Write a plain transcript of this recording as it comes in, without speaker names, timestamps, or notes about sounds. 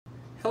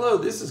Hello,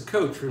 this is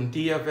Coach from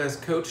DFS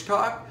Coach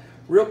Talk.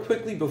 Real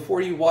quickly,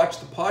 before you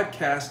watch the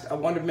podcast, I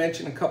want to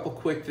mention a couple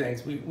quick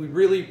things. We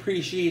really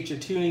appreciate you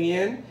tuning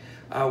in.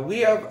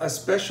 We have a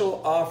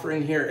special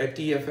offering here at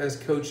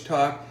DFS Coach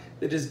Talk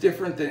that is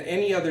different than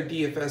any other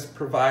DFS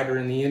provider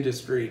in the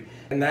industry,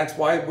 and that's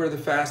why we're the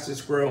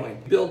fastest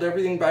growing. We build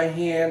everything by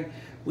hand.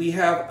 We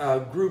have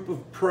a group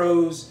of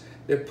pros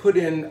that put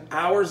in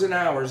hours and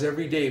hours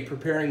every day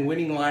preparing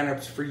winning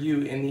lineups for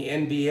you in the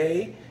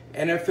NBA,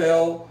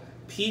 NFL,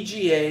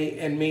 PGA,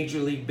 and Major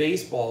League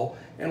Baseball.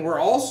 And we're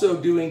also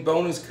doing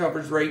bonus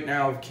coverage right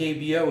now of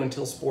KBO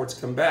until sports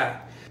come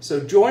back. So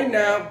join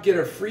now, get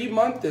a free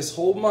month this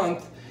whole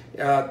month.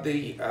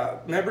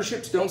 The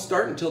memberships don't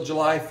start until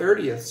July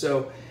 30th.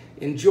 So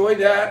enjoy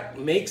that,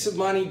 make some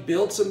money,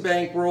 build some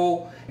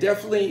bankroll.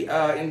 Definitely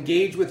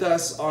engage with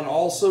us on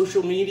all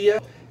social media.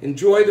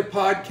 Enjoy the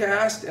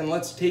podcast, and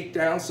let's take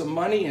down some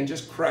money and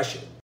just crush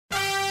it.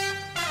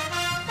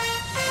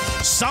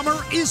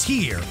 Summer is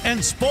here,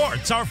 and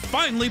sports are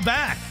finally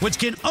back, which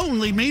can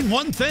only mean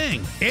one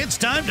thing. It's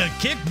time to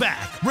kick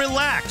back,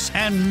 relax,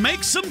 and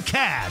make some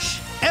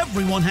cash.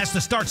 Everyone has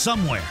to start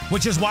somewhere,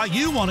 which is why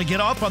you want to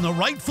get off on the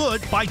right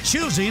foot by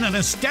choosing an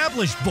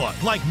established book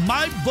like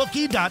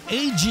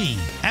MyBookie.ag.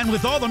 And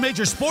with all the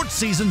major sports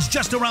seasons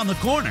just around the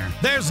corner,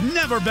 there's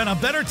never been a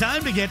better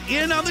time to get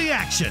in on the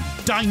action.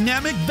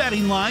 Dynamic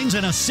betting lines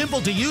and a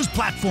simple-to-use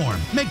platform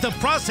make the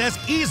process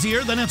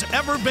easier than it's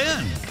ever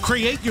been.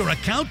 Create your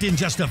account in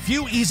just a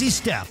few easy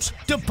steps.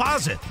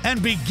 Deposit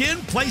and begin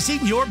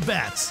placing your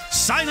bets.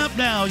 Sign up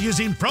now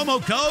using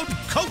promo code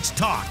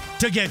COACHTALK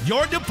to get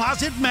your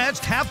deposit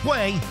matched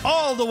halfway,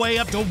 all the way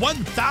up to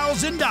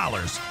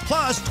 $1,000,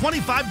 plus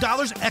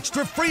 $25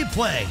 extra free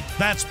play.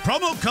 That's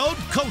promo code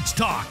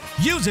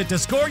COACHTALK. Use it to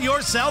score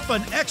yourself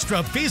an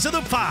extra piece of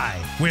the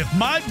pie. With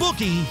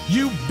MyBookie,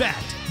 you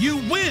bet, you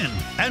win,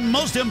 and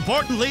most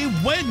importantly,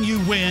 when you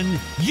win,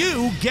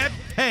 you get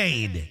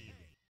paid.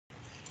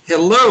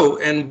 Hello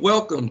and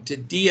welcome to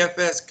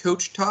DFS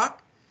Coach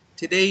Talk.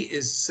 Today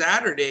is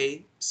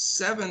Saturday,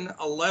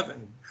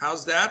 7/11.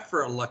 How's that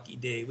for a lucky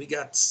day? We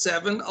got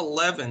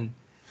 7/11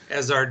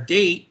 as our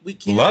date. We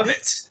can't love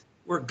miss. it.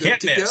 We're good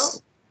Can't to miss.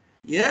 go.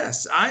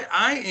 Yes,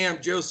 I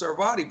am Joe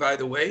Sarvati, by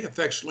the way,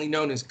 affectionately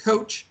known as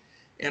Coach,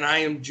 and I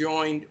am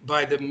joined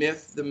by the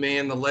myth, the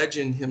man, the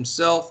legend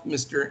himself,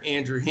 Mr.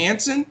 Andrew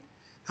Hansen.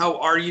 How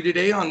are you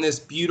today on this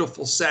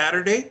beautiful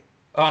Saturday?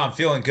 Oh, I'm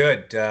feeling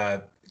good.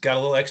 Got a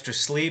little extra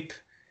sleep.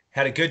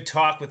 Had a good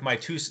talk with my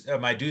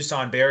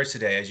Doosan Bears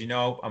today. As you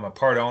know, I'm a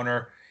part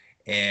owner,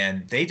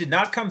 and they did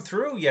not come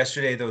through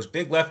yesterday. Those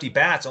big lefty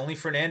bats. Only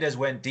Fernandez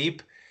went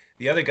deep.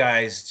 The other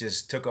guys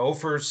just took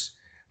offers,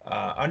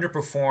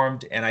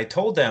 underperformed. And I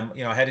told them,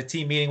 I had a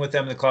team meeting with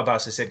them in the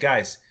clubhouse. I said,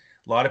 guys,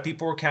 a lot of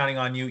people were counting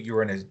on you. You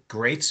were in a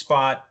great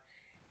spot.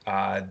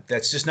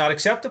 That's just not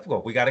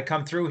acceptable. We got to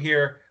come through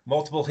here.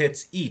 Multiple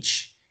hits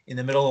each in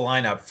the middle of the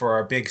lineup for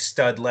our big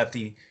stud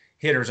lefty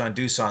hitters on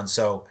Doosan.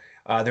 So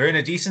they're in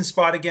a decent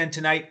spot again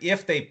tonight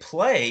if they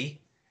play,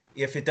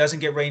 if it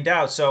doesn't get rained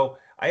out. So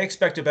I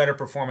expect a better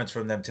performance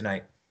from them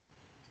tonight.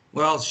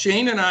 Well,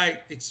 Shane and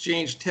I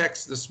exchanged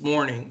texts this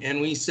morning, and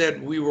we said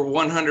we were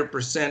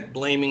 100%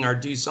 blaming our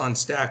Doosan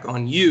stack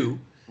on you.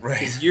 Right.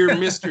 Because you're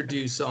Mr.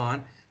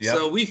 Doosan. Yep.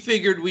 So we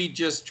figured we'd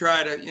just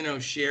try to,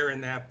 share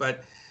in that.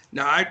 But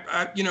now,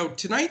 I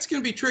tonight's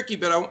going to be tricky,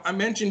 but I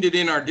mentioned it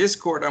in our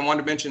Discord. I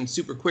wanted to mention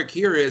super quick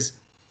here is,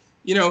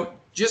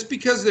 just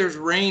because there's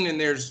rain and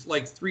there's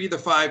like 3 of the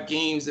 5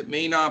 games that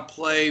may not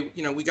play,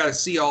 we got to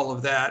see all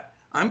of that.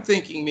 I'm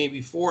thinking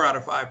maybe 4 out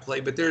of 5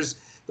 play, but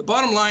the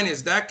bottom line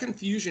is that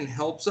confusion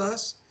helps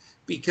us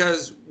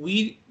because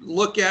we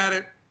look at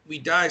it, we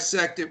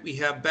dissect it, we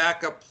have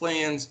backup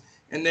plans,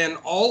 and then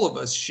all of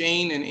us,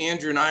 Shane and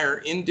Andrew and I, are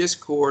in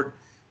Discord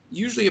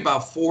usually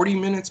about 40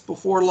 minutes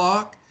before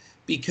lock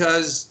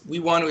because we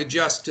want to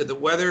adjust to the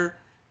weather,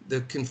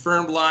 the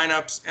confirmed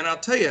lineups, and I'll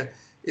tell you,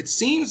 it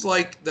seems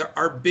like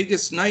our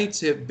biggest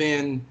nights have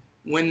been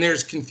when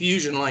there's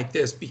confusion like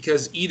this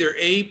because either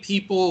A,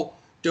 people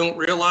don't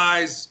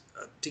realize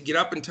to get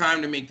up in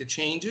time to make the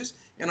changes,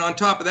 and on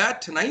top of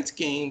that, tonight's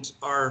games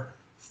are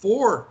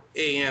 4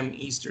 a.m.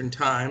 Eastern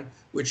time,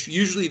 which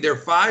usually they're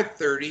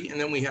 5:30, and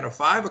then we had a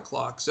 5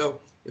 o'clock.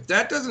 So if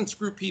that doesn't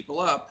screw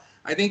people up,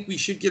 I think we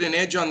should get an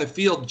edge on the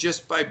field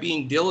just by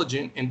being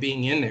diligent and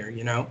being in there,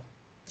 Yeah,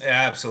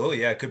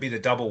 absolutely. Yeah, it could be the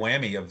double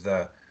whammy of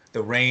the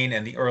rain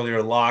and the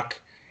earlier lock.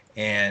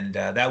 And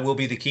that will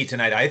be the key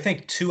tonight. I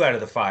think 2 out of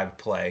the 5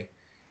 play.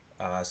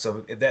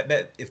 So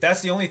if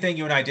that's the only thing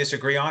you and I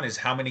disagree on is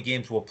how many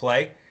games we'll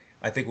play,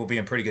 I think we'll be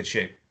in pretty good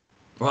shape.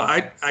 Well,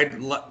 I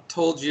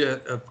told you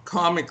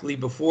comically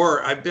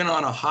before, I've been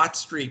on a hot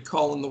streak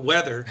calling the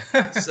weather.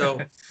 So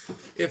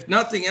if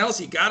nothing else,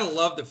 you got to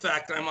love the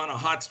fact that I'm on a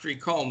hot streak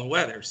calling the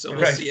weather. So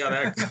we'll see how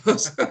that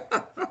goes.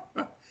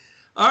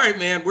 All right,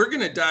 man, we're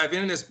going to dive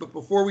into this. But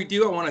before we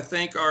do, I want to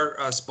thank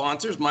our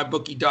sponsors,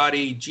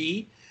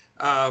 MyBookie.ag.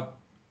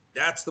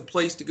 That's the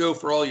place to go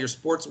for all your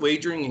sports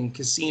wagering and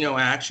casino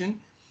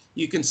action.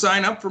 You can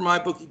sign up for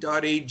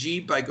mybookie.ag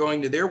by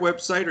going to their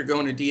website or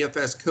going to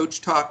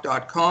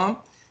dfscoachtalk.com,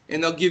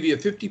 and they'll give you a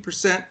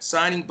 50%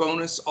 signing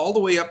bonus all the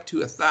way up to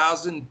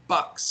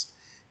 $1,000.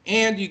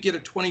 And you get a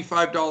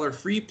 $25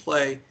 free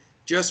play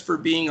just for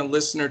being a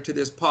listener to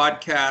this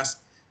podcast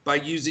by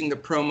using the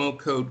promo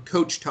code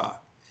CoachTalk.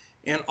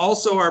 And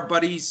also our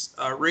buddies,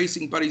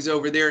 racing buddies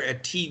over there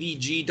at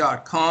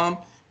tvg.com.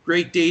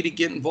 Great day to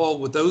get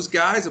involved with those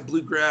guys, a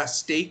Bluegrass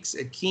Stakes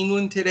at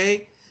Keeneland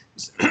today.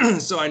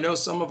 So I know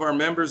some of our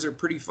members are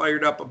pretty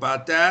fired up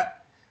about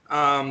that.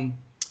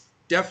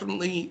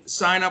 Definitely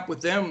sign up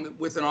with them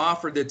with an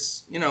offer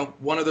that's,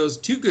 one of those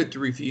too good to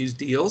refuse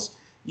deals.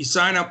 You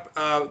sign up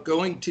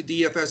going to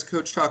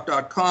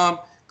dfscoachtalk.com,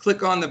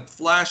 click on the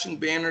flashing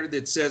banner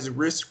that says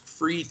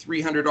risk-free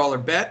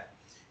 $300 bet,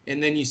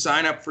 and then you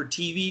sign up for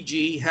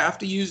TVG. Have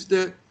to use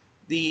the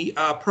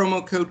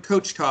promo code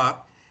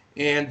CoachTalk,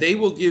 and they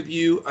will give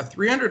you a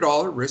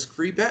 $300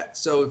 risk-free bet.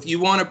 So if you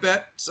want to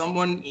bet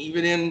someone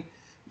even in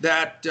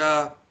that,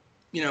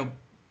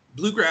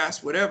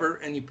 bluegrass, whatever,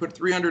 and you put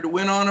 300 to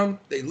win on them,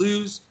 they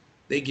lose,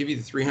 they give you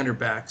the 300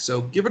 back.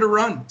 So give it a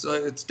run. So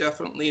it's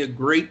definitely a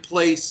great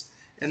place,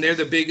 and they're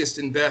the biggest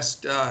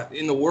invest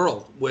in the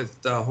world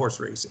with horse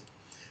racing.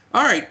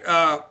 All right,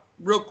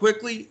 real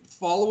quickly,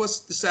 follow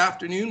us this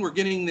afternoon. We're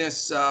getting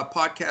this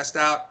podcast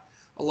out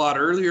a lot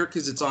earlier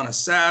because it's on a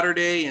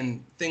Saturday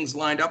and things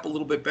lined up a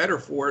little bit better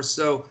for us.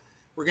 So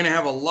we're going to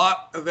have a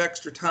lot of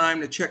extra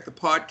time to check the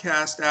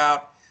podcast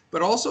out,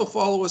 but also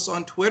follow us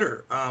on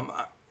Twitter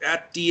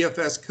at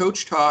DFS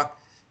Coach Talk,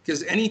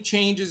 because any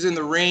changes in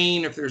the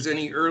rain, if there's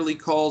any early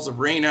calls of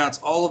rainouts,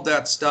 all of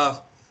that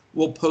stuff,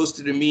 we'll post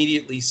it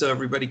immediately so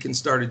everybody can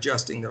start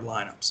adjusting their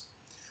lineups.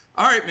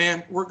 All right,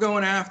 man, we're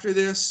going after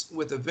this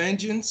with a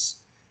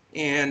vengeance,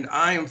 and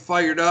I am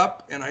fired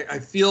up, and I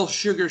feel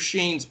Sugar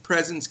Shane's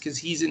presence because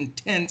he's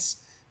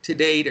intense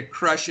today to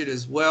crush it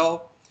as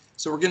well.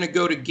 So we're going to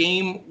go to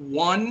game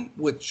 1,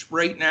 which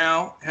right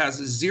now has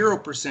a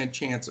 0%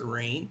 chance of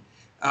rain,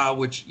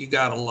 which you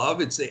got to love.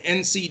 It's the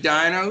NC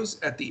Dinos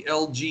at the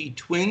LG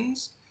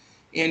Twins,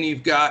 and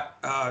you've got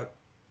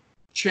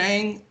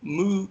Chang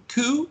Moo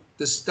Koo,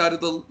 the stud of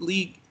the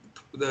league,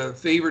 the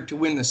favorite to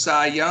win the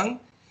Cy Young.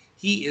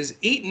 He is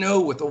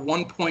 8-0 with a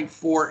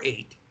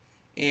 1.48,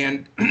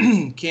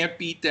 and can't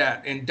beat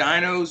that. And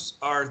Dinos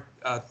are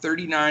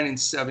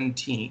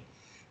 39-17.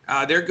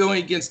 They're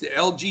going against the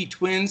LG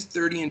Twins,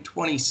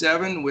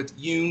 30-27, with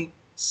Yoon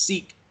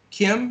Sik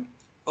Kim,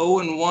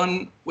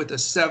 0-1 with a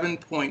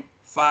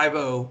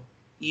 7.50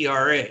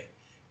 ERA.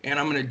 And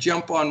I'm going to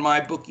jump on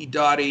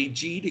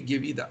mybookie.ag to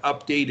give you the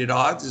updated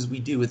odds, as we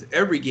do with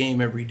every game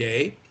every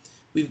day.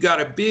 We've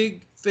got a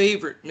big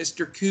favorite.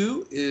 Mr.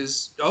 Koo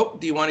is, do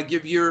you want to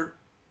give your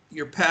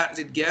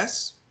patented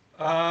guess?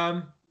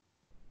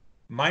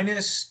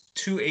 Minus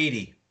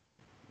 280.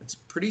 It's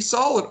pretty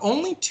solid.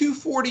 Only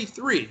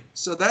 243.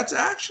 So that's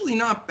actually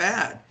not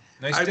bad.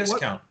 Nice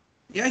discount.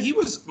 Yeah, he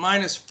was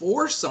minus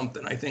 4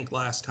 something, I think,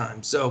 last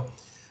time. So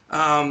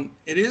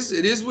it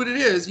is what it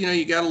is.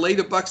 You got to lay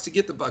the bucks to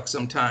get the bucks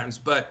sometimes.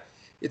 But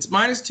it's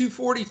minus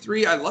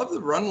 243. I love the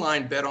run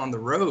line bet on the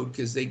road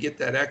because they get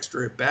that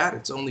extra at bat.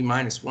 It's only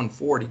minus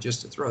 140,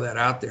 just to throw that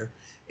out there.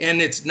 And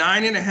it's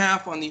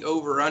 9.5 on the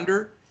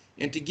over-under.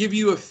 And to give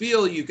you a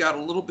feel, you got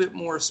a little bit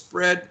more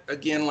spread,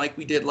 again, like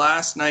we did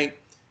last night.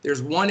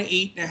 There's 1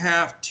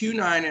 8.5, 2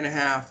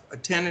 9.5, a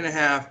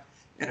 10.5,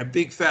 and a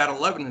big fat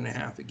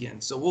 11.5 again.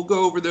 So we'll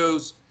go over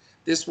those.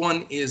 This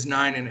one is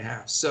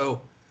 9.5.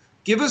 So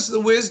give us the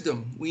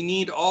wisdom. We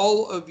need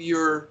all of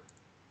your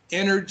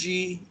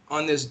energy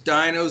on this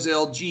Dinos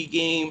LG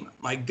game.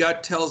 My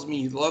gut tells me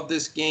you love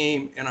this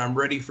game, and I'm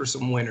ready for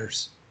some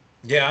winners.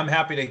 Yeah, I'm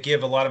happy to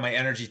give a lot of my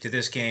energy to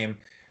this game,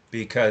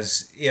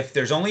 because if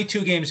there's only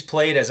 2 games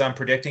played, as I'm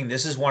predicting,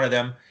 this is one of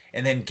them,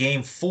 and then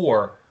game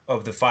 4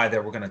 of the 5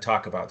 that we're going to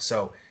talk about.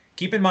 So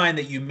keep in mind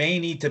that you may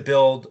need to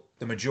build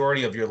the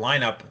majority of your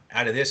lineup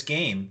out of this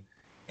game.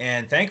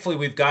 And thankfully,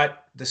 we've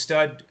got the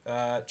stud,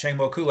 Chang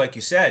Moo Koo, like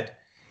you said,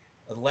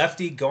 a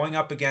lefty going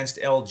up against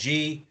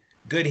LG.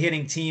 Good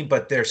hitting team,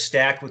 but they're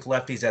stacked with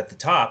lefties at the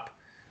top.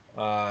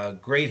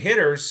 Great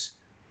hitters,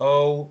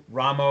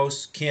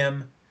 Ramos,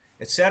 Kim,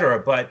 etc.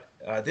 But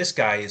this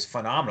guy is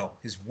phenomenal.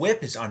 His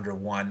whip is under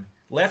 1.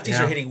 Lefties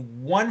are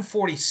hitting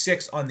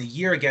 146 on the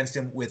year against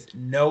him with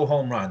no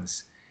home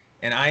runs.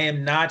 And I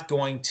am not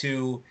going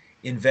to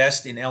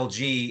invest in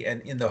LG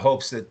and in the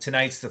hopes that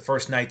tonight's the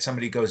first night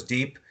somebody goes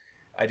deep.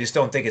 I just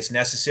don't think it's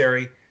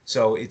necessary.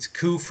 So it's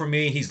Koo for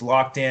me. He's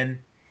locked in.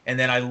 And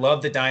then I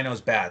love the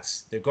Dinos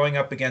bats. They're going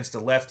up against a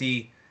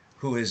lefty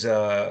who is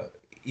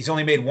he's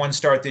only made 1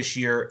 start this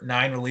year,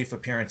 9 relief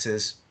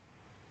appearances.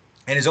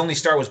 And his only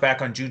start was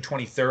back on June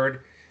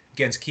 23rd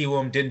against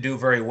Kooooooooo. Didn't do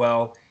very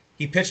well.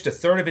 He pitched a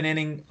third of an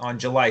inning on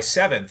July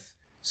 7th.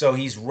 So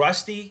he's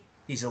rusty.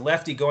 He's a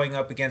lefty going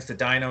up against the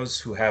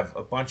Dinos, who have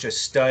a bunch of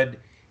stud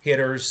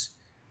hitters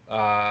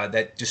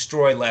that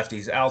destroy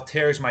lefties.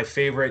 Altair's my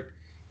favorite.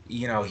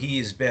 He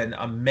has been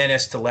a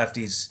menace to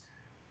lefties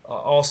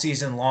all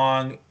season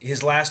long.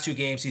 His last 2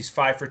 games, he's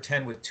 5 for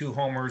 10 with 2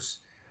 homers.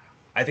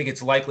 I think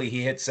it's likely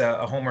he hits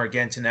a homer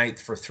again tonight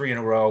for 3 in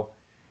a row.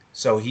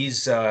 So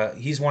he's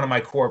one of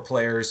my core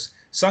players.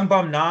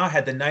 Sungbum Na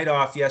had the night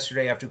off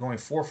yesterday after going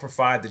 4 for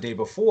 5 the day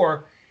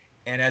before.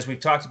 And as we've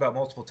talked about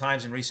multiple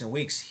times in recent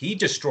weeks, he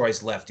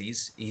destroys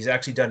lefties. He's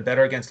actually done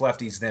better against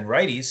lefties than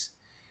righties.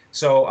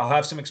 So I'll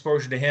have some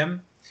exposure to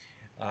him.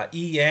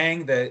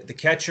 Yang, the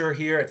catcher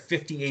here at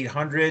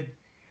 5,800.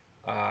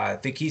 I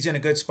think he's in a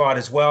good spot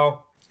as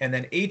well. And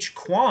then H.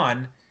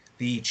 Kwan,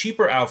 the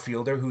cheaper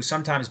outfielder who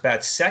sometimes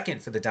bats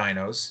second for the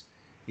Dinos.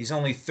 He's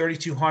only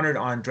 3,200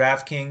 on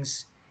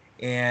DraftKings.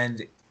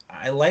 And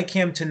I like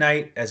him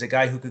tonight as a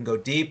guy who can go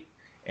deep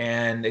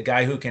and a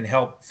guy who can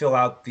help fill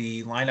out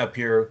the lineup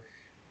here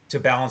to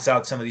balance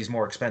out some of these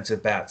more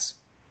expensive bats.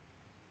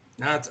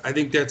 I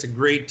think that's a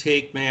great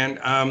take, man.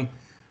 I'm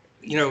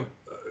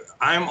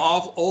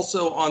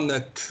also on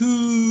the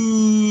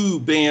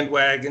Kooooooooo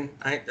bandwagon.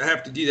 I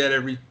have to do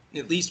that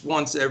at least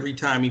once every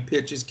time he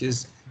pitches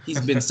because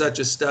he's been such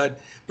a stud.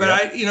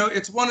 But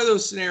it's one of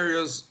those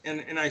scenarios,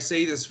 and I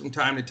say this from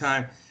time to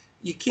time.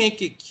 You can't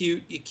get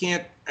cute. You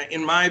can't.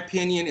 In my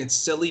opinion, it's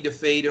silly to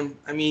fade him.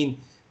 I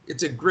mean,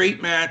 it's a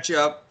great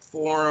matchup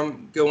for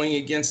him going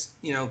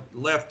against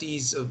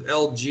lefties of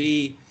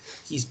LG.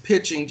 He's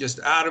pitching just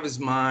out of his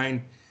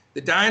mind.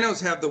 The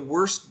Dinos have the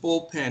worst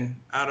bullpen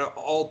out of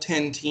all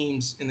 10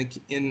 teams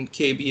in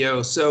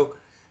KBO, so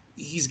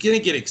he's going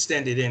to get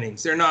extended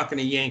innings. They're not going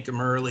to yank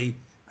him early.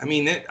 I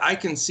mean, I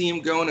can see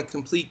him going a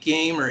complete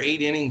game or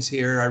 8 innings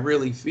here. I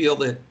really feel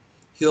that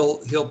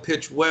he'll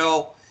pitch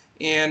well.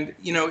 And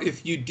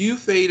if you do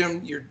fade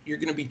him, you're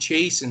going to be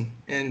chasing.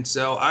 And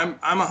so I'm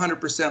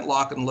 100%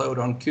 lock and load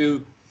on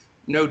Koo,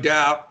 no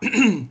doubt.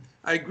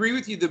 I agree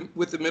with you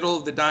with the middle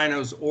of the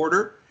Dinos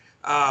order.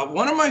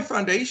 One of my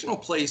foundational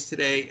plays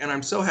today, and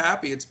I'm so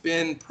happy, it's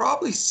been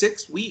probably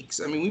 6 weeks.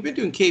 I mean, we've been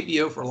doing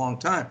KBO for a long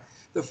time.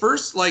 The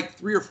first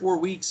 3 or 4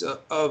 weeks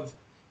of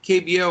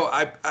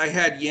KBO, I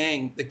had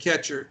Yang, the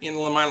catcher, in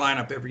my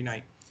lineup every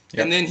night.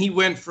 Yep. And then he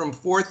went from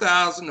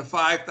 4,000 to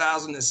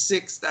 5,000 to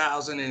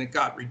 6,000, and it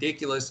got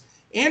ridiculous.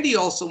 And he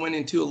also went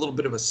into a little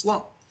bit of a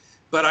slump.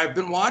 But I've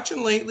been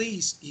watching lately.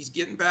 He's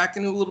getting back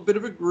into a little bit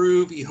of a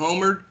groove. He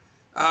homered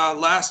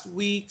last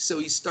week, so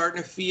he's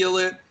starting to feel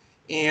it.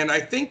 And I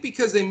think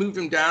because they moved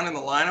him down in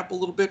the lineup a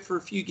little bit for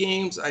a few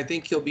games, I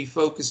think he'll be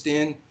focused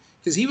in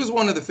because he was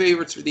one of the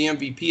favorites for the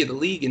MVP of the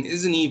league and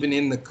isn't even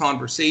in the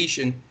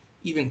conversation,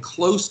 even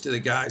close to the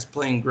guys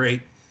playing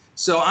great.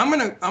 So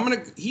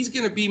he's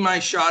gonna be my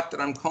shot that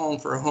I'm calling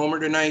for a homer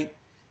tonight,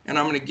 and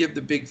I'm gonna give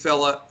the big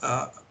fella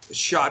a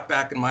shot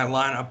back in my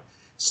lineup.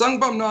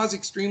 Sungbum Na is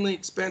extremely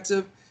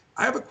expensive.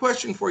 I have a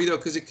question for you though,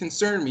 because it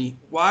concerned me.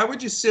 Why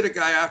would you sit a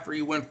guy after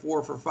he went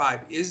 4 for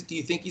 5? Do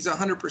you think he's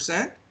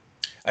 100%?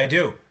 I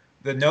do.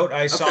 The note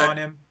I saw on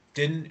him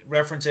didn't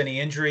reference any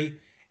injury.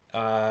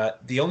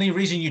 The only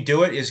reason you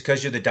do it is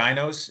because you're the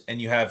Dinos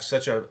and you have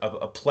such a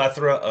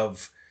plethora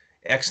of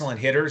excellent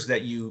hitters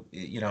that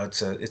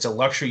it's a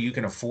luxury you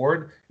can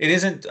afford. It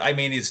isn't. I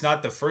mean, it's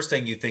not the first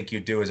thing you think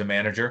you'd do as a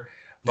manager,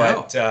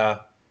 but no.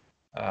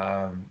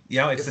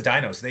 It's the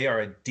Dinos. They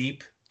are a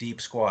deep, deep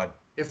squad.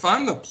 If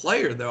I'm the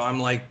player, though, I'm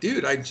like,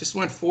 dude, I just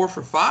went 4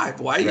 for 5.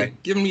 Why are you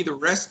giving me the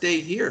rest day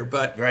here?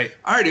 But all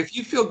right, if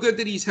you feel good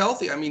that he's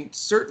healthy, I mean,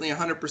 certainly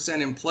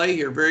 100% in play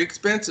here. Very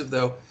expensive,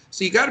 though.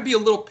 So you got to be a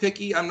little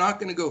picky. I'm not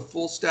going to go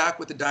full stack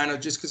with the Dino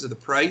just because of the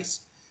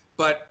price.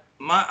 But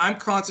I'm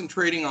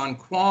concentrating on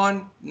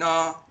Kwan,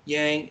 Na,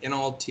 Yang, and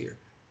Altier.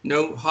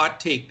 No hot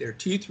take there.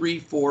 2, 3,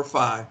 4,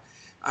 5.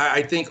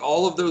 I think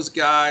all of those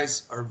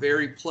guys are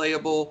very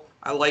playable.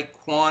 I like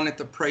Kwan at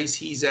the price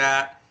he's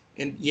at.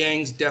 And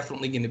Yang's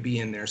definitely going to be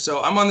in there.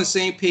 So I'm on the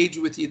same page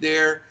with you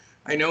there.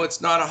 I know it's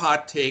not a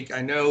hot take.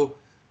 I know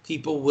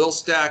people will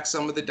stack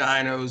some of the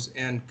Dinos,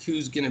 and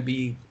Koo's going to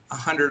be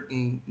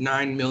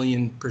 109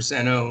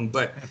 million% owned.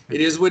 But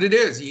it is what it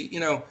is.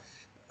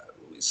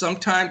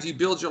 Sometimes you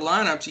build your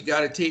lineups, you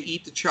got to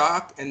eat the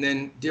chalk and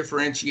then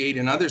differentiate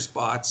in other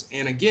spots.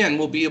 And again,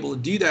 we'll be able to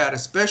do that,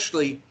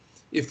 especially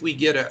if we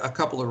get a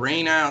couple of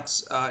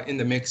rainouts in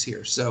the mix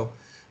here. So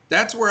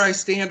that's where I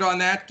stand on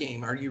that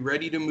game. Are you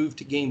ready to move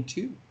to game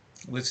 2?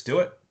 Let's do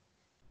it.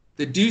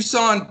 The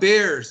Doosan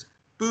Bears.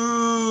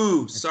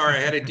 Boo! Sorry, I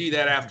had to do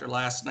that after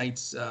last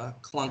night's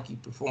clunky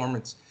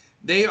performance.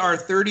 They are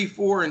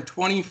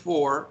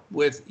 34-24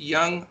 with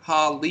Young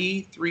Ha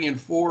Lee,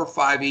 3-4,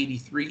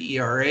 5.83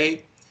 ERA.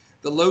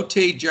 The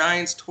Lotte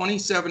Giants,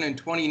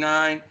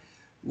 27-29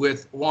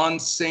 with Juan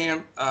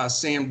Sam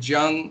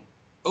Jung,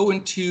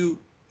 0-2,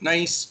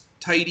 nice,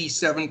 tidy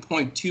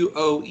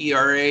 7.20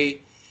 ERA.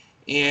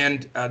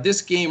 And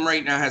this game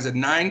right now has a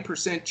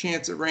 9%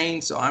 chance of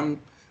rain, so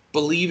I'm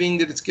believing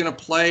that it's going to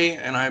play,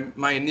 and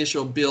my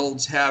initial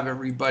builds have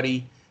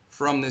everybody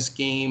from this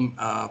game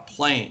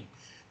playing.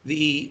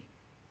 The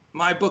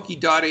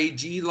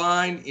MyBookie.ag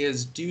line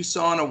is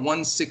Doosan, a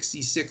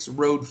 166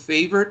 road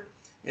favorite,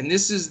 and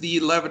this is the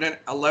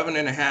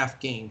 11.5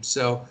 game.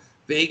 So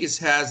Vegas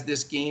has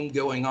this game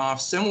going off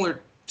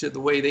similar to the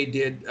way they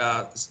did.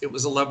 It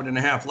was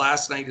 11.5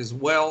 last night as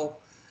well.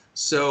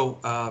 So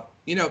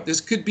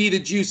this could be the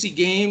juicy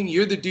game.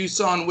 You're the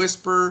Doosan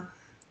Whisperer,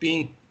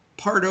 being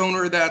part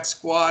owner of that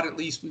squad. At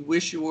least we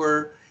wish you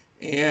were.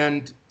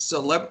 And so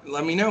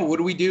let me know. What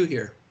do we do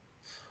here?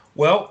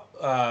 Well,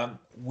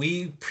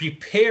 we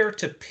prepare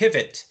to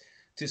pivot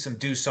to some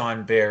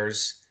Doosan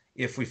Bears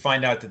if we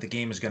find out that the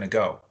game is going to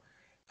go.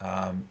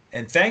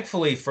 And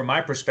thankfully, from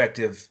my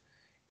perspective,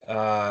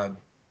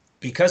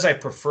 because I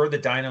prefer the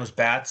Dinos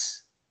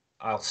bats,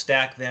 I'll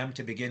stack them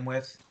to begin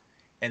with.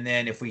 And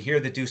then if we hear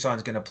that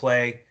Doosan's going to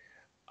play,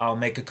 I'll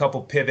make a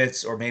couple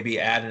pivots or maybe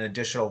add an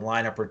additional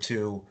lineup or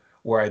two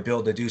where I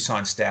build a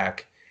Doosan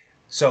stack.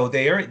 So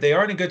they are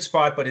in a good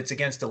spot, but it's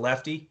against a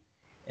lefty.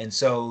 And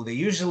so they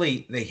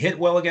hit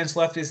well against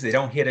lefties. They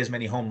don't hit as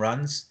many home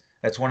runs.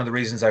 That's one of the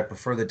reasons I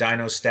prefer the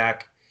Dino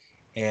stack.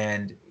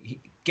 And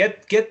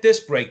get this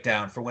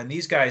breakdown for when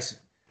these guys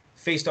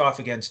faced off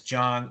against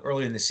Jong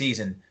early in the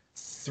season.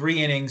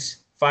 3 innings,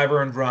 5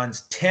 earned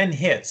runs, 10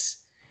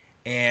 hits.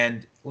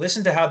 And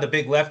listen to how the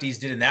big lefties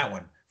did in that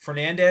one.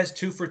 Fernandez,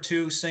 2 for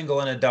 2, single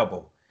and a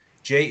double.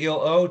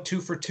 J-Il-O, 2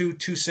 for 2,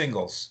 2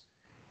 singles.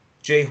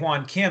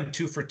 Jae-Hwan Kim,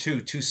 2 for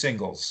 2, 2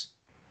 singles.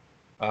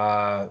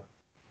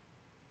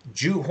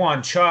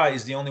 Ju-Hwan Cha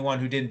is the only one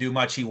who didn't do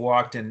much. He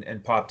walked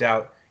and popped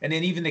out. And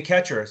then even the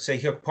catcher,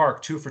 Se-Hyuk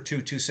Park, 2 for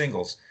 2, 2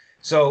 singles.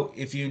 So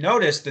if you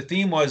notice, the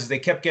theme was they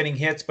kept getting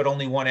hits, but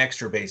only 1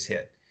 extra base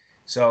hit.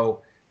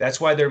 So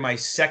that's why they're my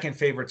second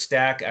favorite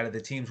stack out of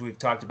the teams we've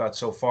talked about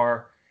so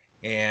far.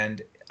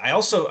 And I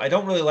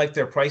don't really like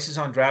their prices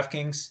on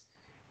DraftKings.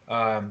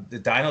 The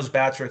Dinos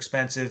bats are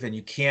expensive, and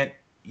you can't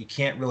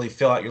really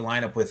fill out your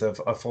lineup with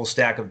a full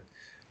stack of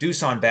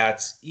Doosan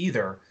bats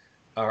either,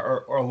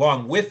 or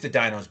along with the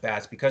Dinos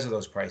bats because of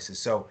those prices.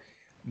 So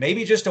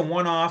maybe just a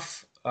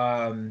one-off.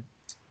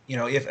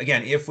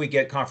 If we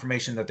get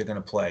confirmation that they're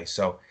going to play.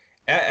 So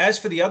as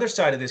for the other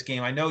side of this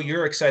game, I know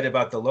you're excited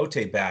about the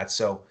Lotte bats.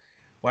 So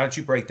why don't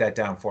you break that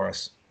down for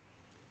us?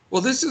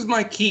 Well, this is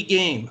my key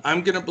game.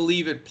 I'm going to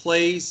believe it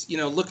plays.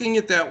 Looking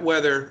at that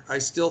weather, I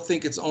still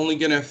think it's only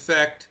going to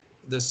affect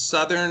the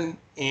southern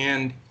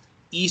and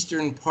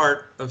eastern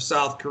part of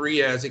South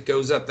Korea as it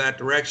goes up that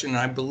direction.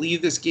 I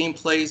believe this game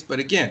plays, but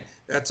again,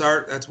 that's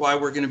why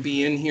we're going to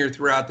be in here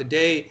throughout the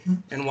day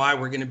and why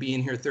we're going to be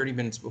in here 30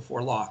 minutes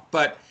before lock.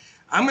 But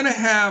I'm going to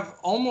have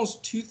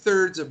almost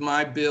 2/3 of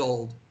my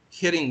build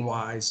hitting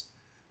wise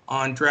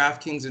on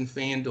DraftKings and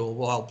FanDuel.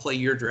 Well, I'll play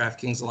your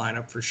DraftKings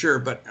lineup for sure,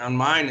 but on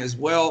mine as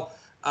well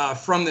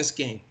from this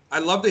game. I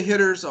love the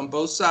hitters on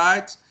both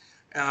sides.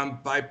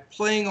 By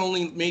playing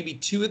only maybe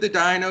 2 of the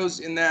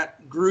Dinos in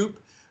that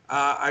group,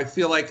 I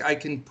feel like I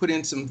can put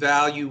in some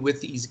value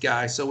with these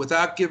guys. So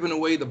without giving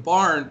away the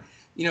barn,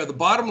 the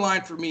bottom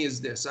line for me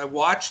is this. I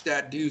watched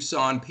that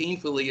Doosan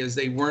painfully as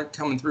they weren't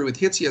coming through with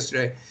hits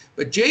yesterday.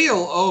 But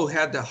J-L-O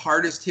had the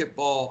hardest hit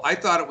ball. I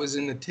thought it was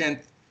in the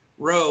 10th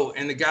row,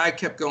 and the guy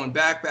kept going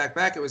back.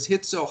 It was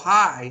hit so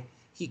high,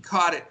 he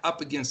caught it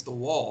up against the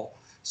wall.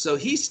 So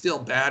he's still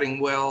batting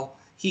well.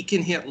 He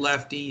can hit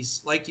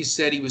lefties. Like you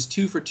said, he was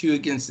 2 for 2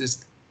 against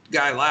this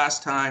guy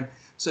last time.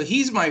 So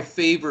he's my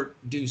favorite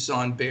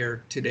Doosan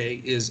Bear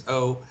today is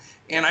O.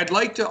 And I'd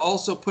like to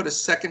also put a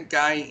second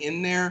guy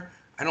in there.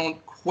 I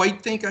don't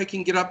quite think I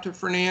can get up to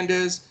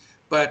Fernandez,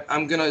 but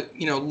I'm going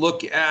to,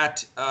 look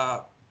at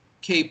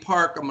K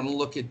Park. I'm going to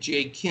look at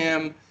Jay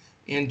Kim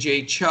and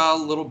Jay Cha a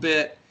little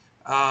bit,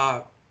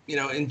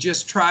 and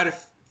just try to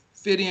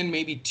fit in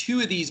maybe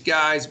 2 of these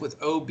guys with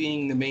O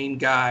being the main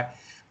guy.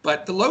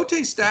 But the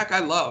Lotte stack I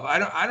love.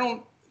 I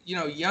don't,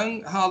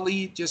 Young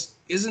Lee just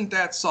isn't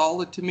that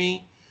solid to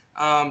me.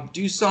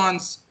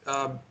 Doosan's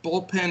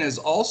bullpen is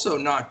also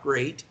not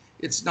great.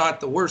 It's not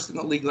the worst in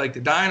the league like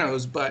the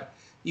Dinos, but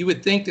you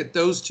would think that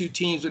those 2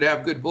 teams would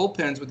have good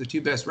bullpens with the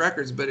 2 best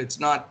records, but it's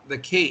not the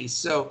case.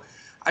 So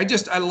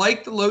I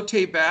like the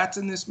Lotte bats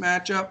in this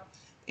matchup,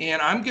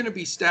 and I'm going to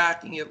be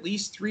stacking at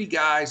least 3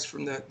 guys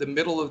from the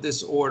middle of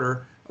this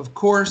order. Of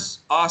course,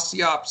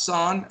 Asiop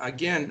Son,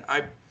 again,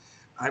 I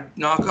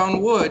knock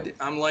on wood,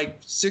 I'm like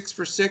 6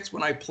 for 6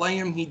 when I play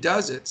him. He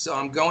does it, so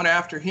I'm going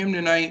after him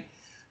tonight.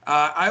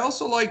 I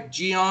also like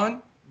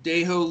Jeon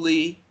Daeho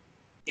Lee,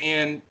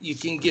 and you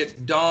can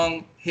get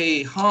Dong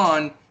Hae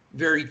Han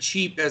very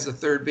cheap as a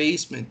third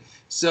baseman.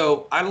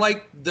 So I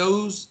like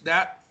those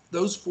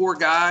 4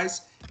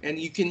 guys, and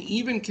you can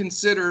even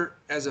consider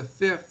as a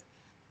 5th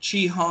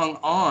Chi Hong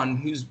An,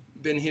 who's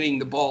been hitting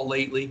the ball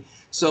lately.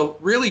 So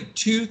really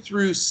 2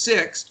 through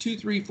 6, 2,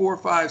 3, 4,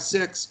 5,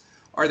 6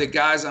 are the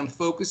guys I'm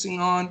focusing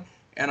on,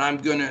 and I'm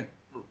going to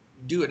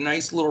do a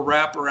nice little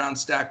wraparound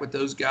stack with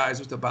those guys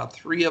with about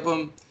 3 of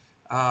them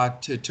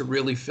to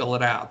really fill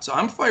it out. So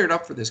I'm fired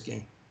up for this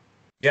game.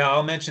 Yeah,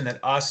 I'll mention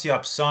that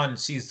Asiop Son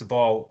sees the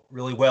ball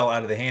really well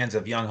out of the hands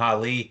of Young Ha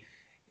Lee.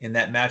 In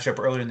that matchup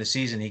earlier in the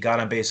season, he got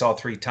on base all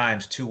 3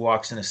 times, 2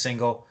 walks and a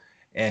single,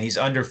 and he's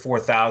under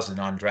 4,000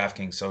 on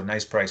DraftKings, so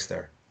nice price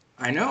there.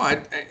 I know.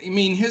 I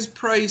mean, his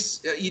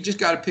price, you just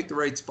got to pick the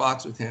right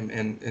spots with him,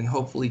 and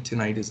hopefully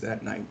tonight is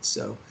that night.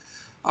 So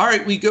All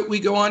right, we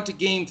go on to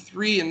game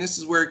 3, and this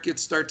is where it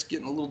starts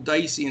getting a little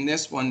dicey. In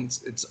this one,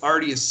 it's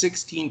already a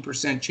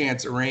 16%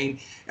 chance of rain.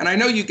 And I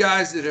know you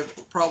guys that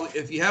have probably,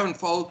 if you haven't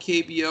followed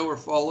KBO or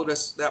followed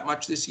us that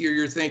much this year,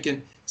 you're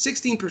thinking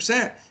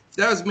 16%. If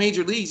that was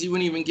major leagues, you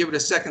wouldn't even give it a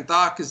second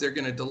thought because they're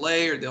going to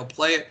delay or they'll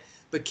play it.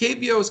 But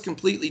KBO is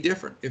completely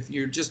different. If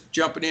you're just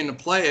jumping in to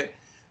play it,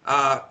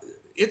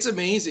 it's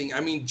amazing.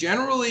 I mean,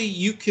 generally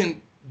you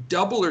can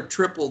double or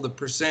triple the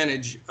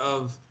percentage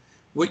of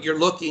what you're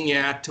looking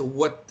at to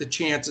what the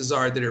chances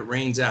are that it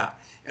rains out.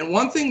 And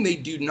one thing they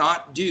do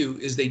not do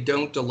is they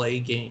don't delay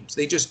games.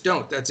 They just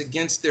don't. That's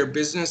against their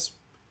business,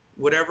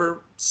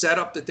 whatever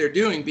setup that they're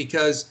doing,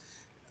 because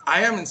I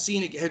haven't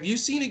seen it. Have you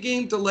seen a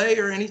game delay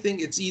or anything?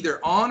 It's either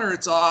on or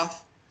it's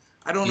off.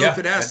 I don't know if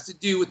it has to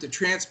do with the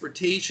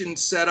transportation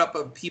setup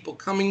of people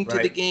coming to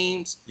the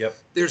games. Yep.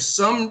 There's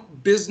some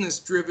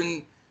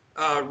business-driven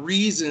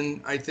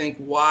reason, I think,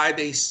 why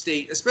they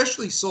state,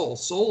 especially Seoul.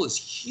 Seoul is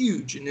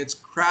huge and it's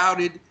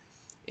crowded.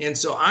 And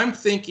so I'm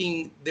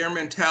thinking their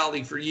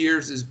mentality for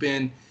years has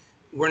been,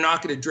 we're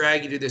not going to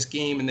drag you to this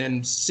game and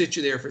then sit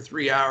you there for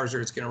 3 hours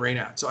or it's going to rain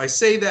out. So I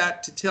say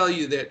that to tell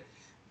you that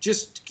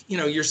just,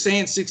 you're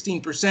saying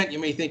 16%. You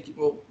may think,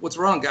 well, what's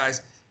wrong,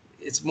 guys?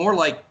 It's more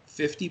like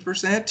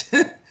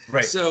 50%.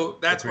 Right. So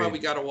that's why we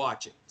got to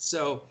watch it.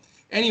 So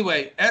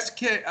anyway,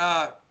 SK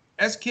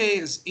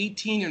is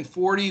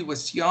 18-40 with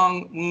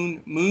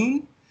Seong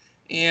Moon.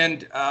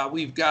 And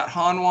we've got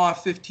Hanwha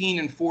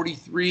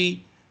 15-43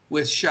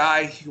 with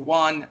Shai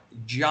Hwan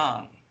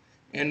Jang.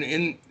 And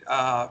in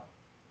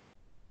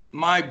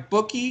my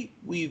bookie,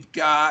 we've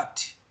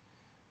got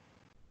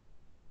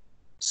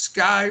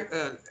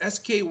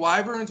SK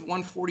Wyverns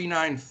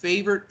 149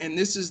 favorite. And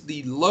this is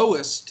the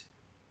lowest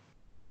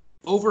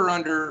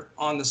over-under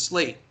on the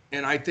slate.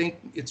 And I think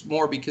it's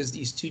more because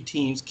these two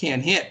teams can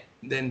hit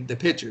than the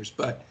pitchers.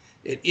 But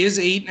it is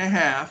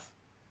 8.5.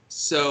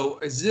 So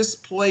does this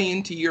play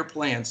into your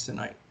plans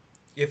tonight?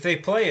 If they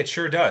play, it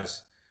sure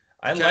does.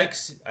 I like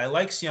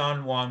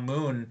Seong Wang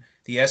Moon,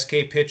 the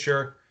SK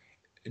pitcher.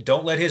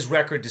 Don't let his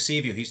record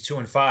deceive you. He's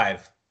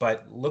 2-5.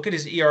 But look at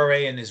his ERA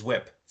and his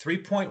WHIP.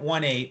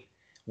 3.18.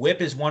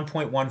 WHIP is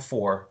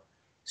 1.14.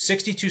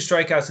 62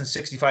 strikeouts in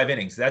 65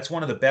 innings. That's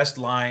one of the best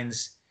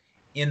lines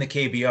in the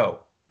KBO.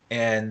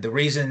 And the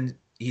reason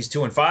he's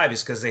 2-5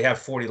 is because they have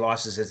 40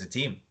 losses as a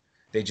team.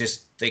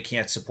 They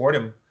can't support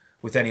him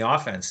with any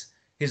offense.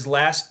 His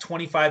last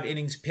 25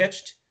 innings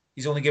pitched,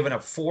 he's only given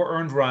up 4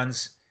 earned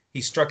runs. He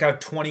struck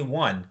out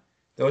 21.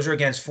 Those are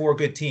against 4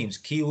 good teams: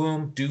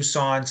 Kiwoom,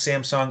 Doosan,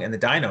 Samsung, and the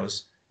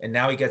Dinos. And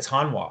now he gets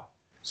Hanwha.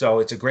 So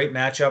it's a great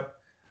matchup.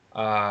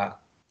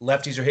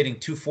 Lefties are hitting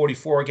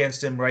 244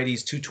 against him.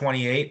 Righties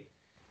 228.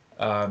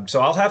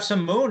 So I'll have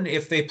some Moon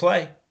if they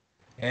play,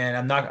 and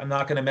I'm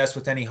not going to mess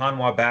with any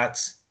Hanwha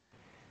bats.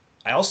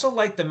 I also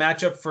like the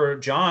matchup for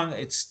Jong.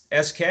 It's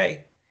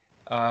SK.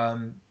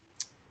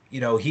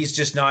 He's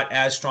just not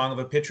as strong of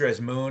a pitcher as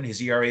Moon.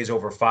 His ERA is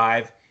over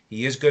 5.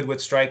 He is good with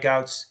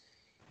strikeouts.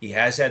 He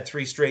has had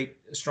 3 straight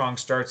strong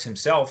starts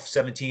himself,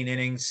 17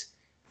 innings,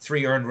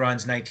 3 earned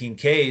runs, 19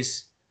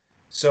 Ks.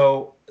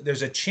 So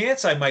there's a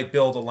chance I might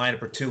build a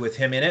lineup or 2 with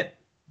him in it.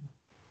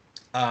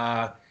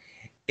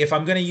 If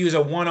I'm going to use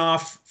a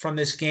one-off from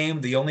this game,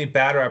 the only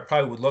batter I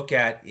probably would look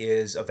at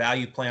is a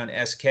value play on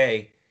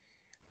SK.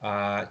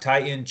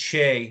 Tai-In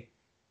Che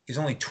is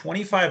only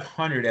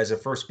 2,500 as a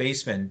first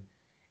baseman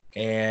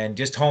and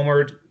just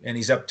homered, and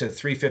he's up to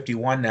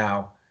 351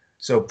 now.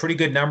 So pretty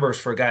good numbers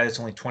for a guy that's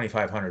only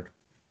 2,500.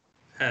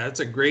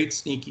 That's a great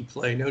sneaky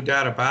play, no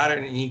doubt about it.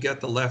 And you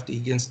got the lefty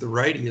against the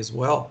righty as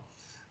well.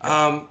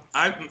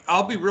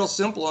 I'll be real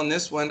simple on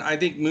this one. I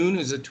think Moon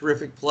is a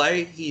terrific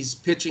play. He's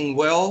pitching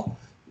well.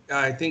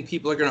 I think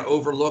people are going to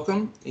overlook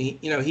him.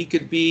 He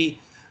could be,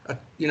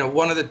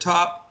 one of the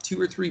top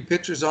 2 or 3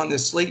 pitchers on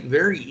this slate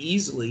very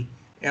easily.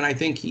 And I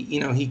think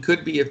he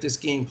could be if this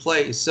game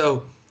plays.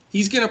 So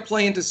he's going to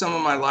play into some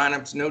of my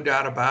lineups, no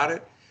doubt about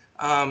it.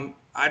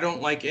 I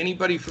don't like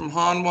anybody from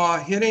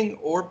Hanwha hitting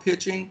or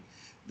pitching.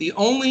 The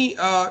only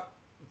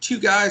 2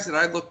 guys that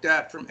I looked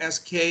at from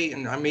SK,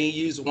 and I may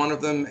use one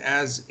of them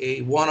as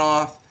a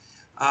one-off,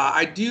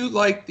 I do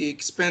like the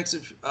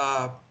expensive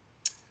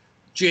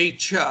Jay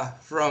Cha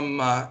from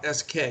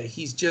SK.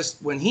 He's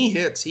just, when he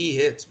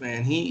hits,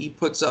 man. He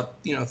puts up,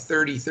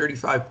 30,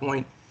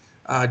 35-point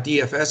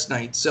DFS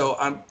nights.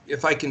 So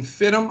if I can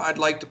fit him, I'd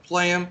like to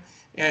play him.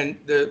 And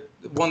the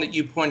one that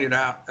you pointed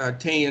out,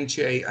 Tai-In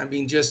Che, I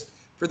mean, just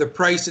for the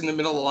price in the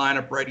middle of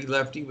the lineup,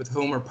 righty-lefty with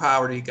homer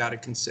power, you got to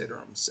consider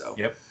him. So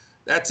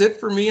that's it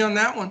for me on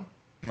that one.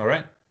 All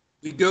right.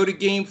 We go to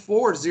game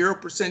 4,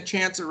 0%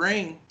 chance of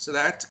rain. So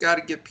that's got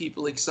to get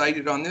people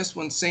excited on this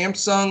one.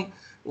 Samsung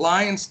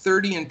Lions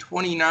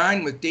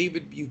 30-29 with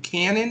David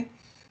Buchanan,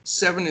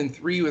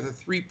 7-3 with a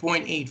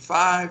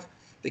 3.85.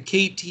 The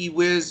KT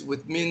Wiz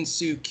with Min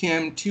Soo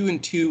Kim,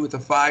 2-2 with a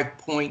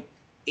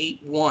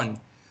 5.81.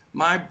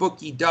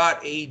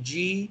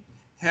 MyBookie.ag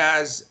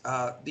has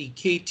the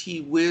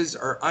KT Wiz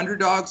are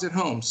underdogs at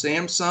home.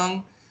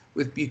 Samsung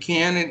with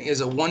Buchanan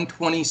is a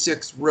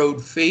 126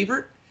 road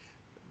favorite.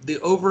 The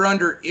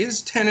over-under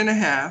is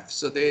 10.5,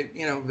 so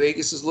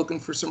Vegas is looking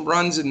for some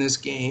runs in this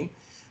game.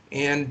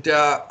 And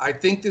I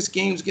think this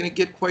game's going to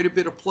get quite a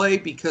bit of play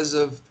because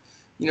of,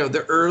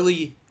 the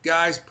early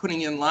guys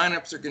putting in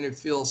lineups are going to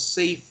feel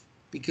safe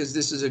because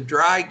this is a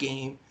dry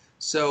game.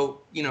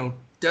 So,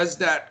 does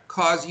that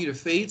cause you to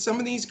fade some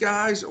of these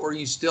guys, or are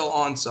you still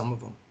on some of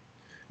them?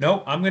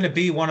 No, I'm going to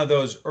be one of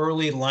those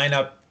early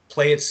lineup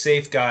play it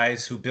safe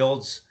guys who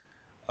builds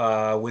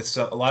with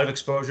a lot of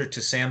exposure to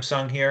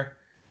Samsung here.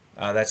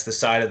 That's the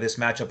side of this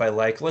matchup I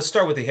like. Let's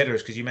start with the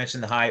hitters because you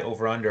mentioned the high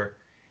over-under.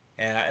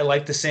 And I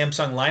like the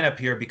Samsung lineup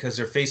here because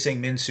they're facing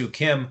Min-Soo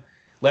Kim.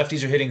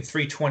 Lefties are hitting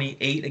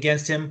 328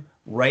 against him.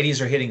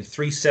 Righties are hitting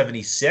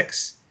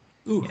 376.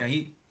 Ooh.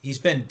 He's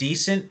been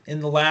decent in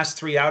the last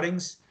 3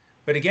 outings.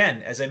 But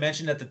again, as I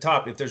mentioned at the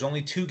top, if there's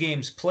only 2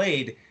 games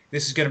played,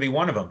 this is going to be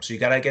one of them. So you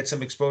got to get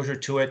some exposure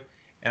to it.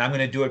 And I'm going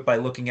to do it by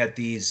looking at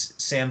these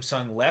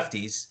Samsung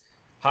lefties.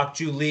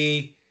 Hak-Ju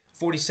Lee,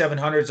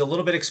 4,700 is a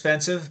little bit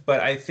expensive, but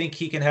I think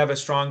he can have a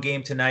strong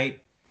game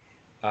tonight.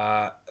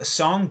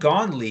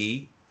 Song-Gon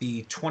Lee,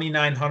 the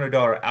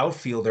 $2,900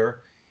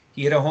 outfielder,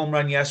 he hit a home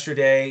run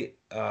yesterday.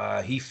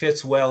 He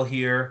fits well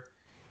here.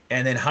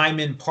 And then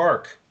Hyman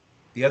Park,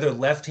 the other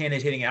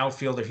left-handed hitting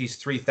outfielder, he's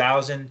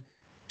 3,000,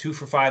 2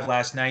 for 5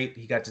 last night.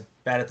 He got to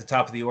bat at the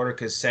top of the order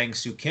because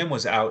Sang-Soo Kim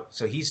was out,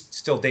 so he's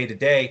still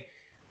day-to-day.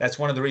 That's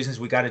one of the reasons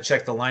we got to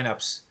check the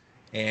lineups.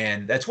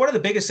 And that's one of the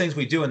biggest things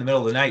we do in the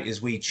middle of the night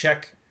is we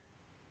check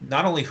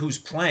not only who's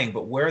playing,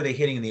 but where are they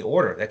hitting in the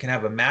order. That can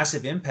have a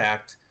massive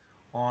impact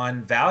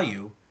on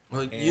value.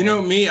 Well, you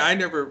know me,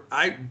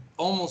 I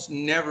almost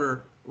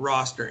never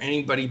roster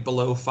anybody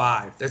below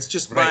 5. That's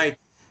just right.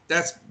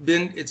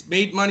 It's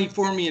made money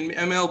for me in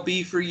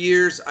MLB for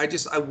years.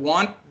 I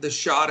want the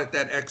shot at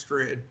that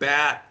extra at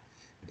bat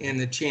and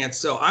the chance.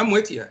 So I'm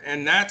with you,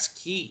 and that's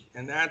key,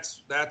 and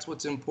that's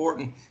what's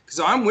important. Because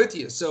I'm with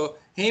you. So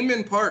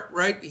Hyman Park,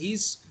 right?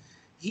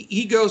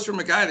 He goes from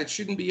a guy that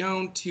shouldn't be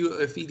owned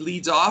to, if he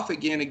leads off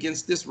again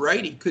against this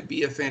righty, could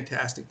be a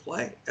fantastic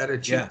play at a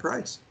cheap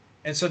price.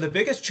 And so the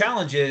biggest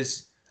challenge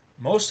is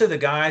most of the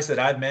guys that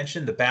I've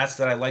mentioned, the bats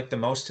that I like the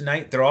most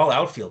tonight, they're all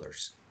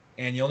outfielders.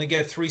 And you only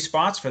get 3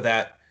 spots for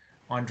that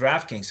on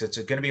DraftKings. So it's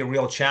going to be a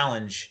real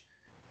challenge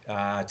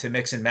to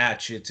mix and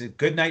match. It's a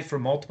good night for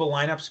multiple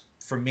lineups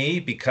for me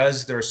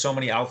because there are so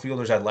many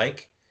outfielders I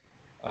like.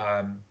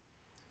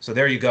 So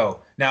there you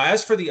go. Now,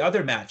 as for the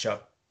other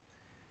matchup,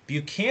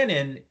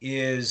 Buchanan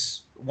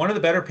is one of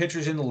the better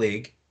pitchers in the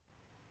league,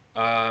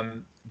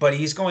 but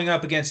he's going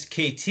up against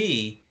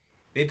KT.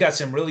 They've got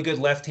some really good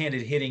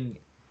left-handed hitting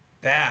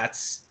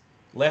bats.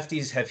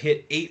 Lefties have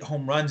hit 8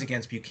 home runs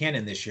against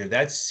Buchanan this year.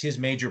 That's his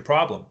major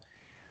problem.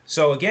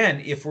 So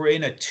again, if we're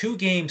in a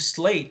 2-game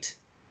slate,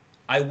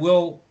 I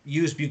will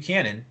use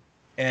Buchanan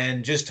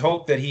and just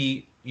hope that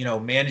he,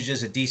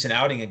 manages a decent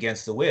outing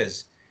against the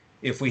Wiz.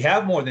 If we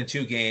have more than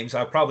 2 games,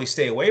 I'll probably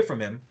stay away from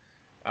him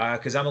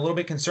because I'm a little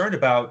bit concerned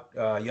about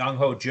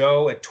Young-Ho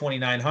Joe at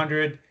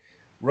 2,900,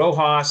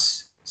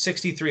 Rojas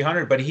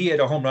 6,300, but he had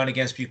a home run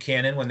against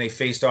Buchanan when they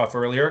faced off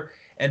earlier.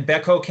 And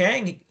Baek-Ho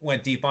Kang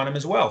went deep on him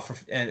as well,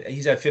 and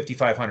he's at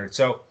 5,500.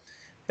 So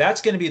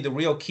that's going to be the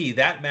real key,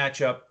 that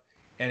matchup,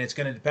 and it's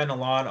going to depend a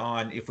lot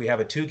on if we have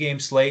a 2-game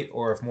slate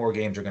or if more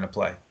games are going to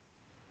play.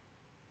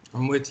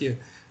 I'm with you.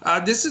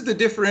 This is the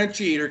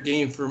differentiator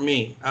game for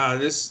me.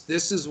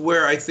 This is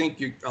where I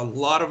think a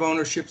lot of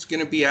ownership's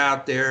going to be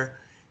out there,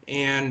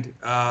 and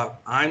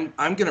I'm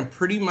going to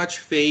pretty much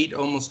fade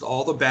almost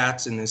all the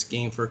bats in this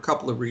game for a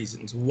couple of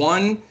reasons.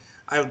 One,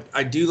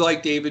 I do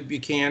like David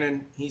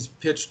Buchanan. He's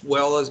pitched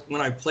well as when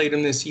I played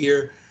him this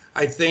year.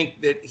 I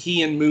think that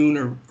he and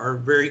Moon are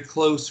very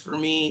close for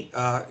me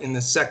in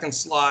the second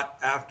slot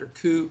after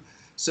Koo.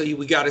 So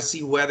we got to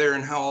see weather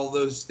and how all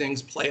those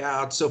things play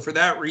out. So for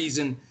that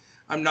reason,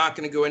 I'm not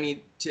going to go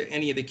to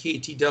any of the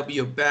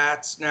KTW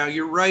bats. Now,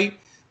 you're right.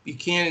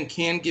 Buchanan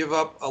can give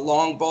up a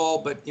long ball,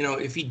 but,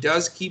 if he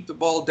does keep the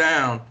ball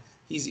down,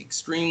 he's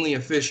extremely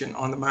efficient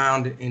on the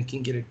mound and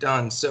can get it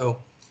done.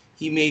 So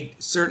he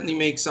certainly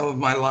make some of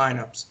my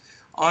lineups.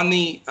 On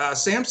the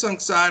Samsung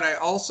side, I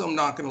also am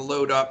not going to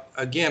load up.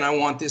 Again, I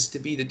want this to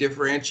be the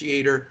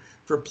differentiator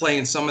for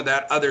playing some of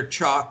that other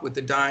chalk with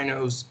the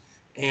Dinos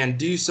and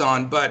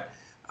Doosan. But,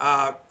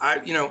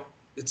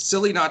 it's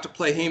silly not to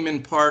play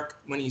Hyman Park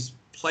when he's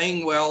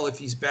playing well if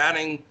he's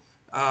batting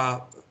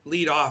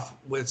lead off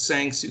with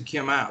Sang-Soo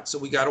Kim out. So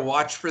we got to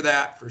watch for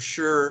that for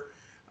sure.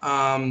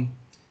 And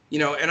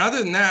other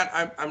than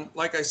that, I'm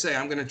like I say,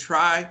 I'm going to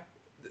try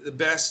the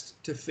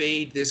best to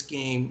fade this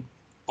game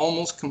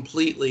almost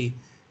completely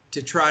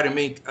to try to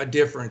make a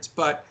difference.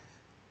 But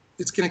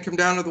it's going to come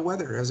down to the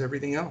weather as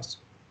everything else.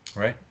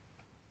 Right.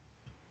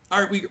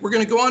 All right, we're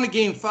going to go on to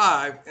Game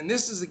 5, and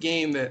this is a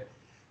game that,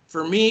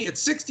 for me,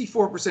 it's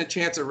 64%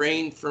 chance of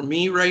rain. For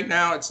me right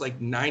now, it's like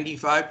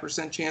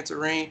 95% chance of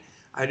rain.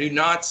 I do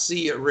not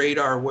see a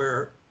radar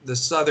where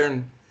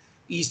the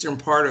eastern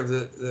part of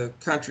the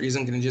country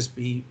isn't going to just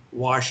be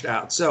washed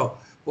out. So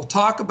we'll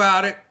talk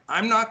about it.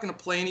 I'm not going to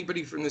play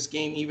anybody from this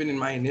game, even in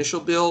my initial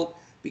build,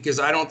 because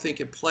I don't think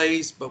it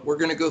plays, but we're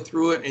going to go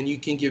through it and you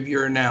can give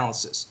your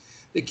analysis.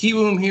 The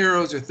Kiwoom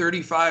Heroes are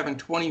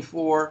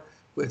 35-24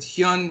 with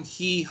Hyun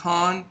Hee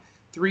Han,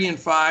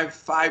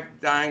 3-5,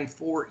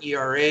 5.94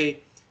 ERA.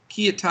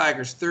 Kia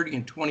Tigers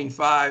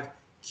 30-25.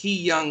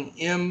 Ki Young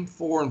M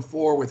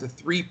 4-4 with a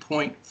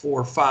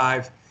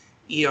 3.45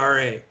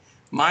 ERA.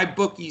 My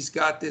bookies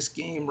got this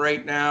game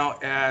right now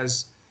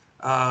as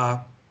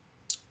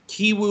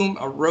Kiwoom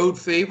a road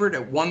favorite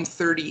at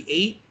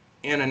 138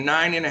 and a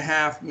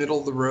 9.5 middle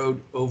of the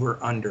road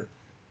over under.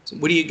 So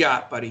what do you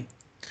got, buddy?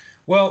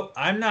 Well,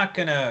 I'm not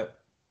going to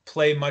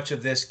play much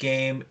of this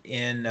game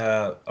in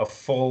a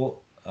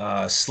full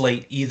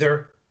slate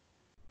either.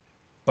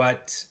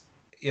 But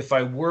if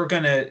I were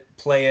going to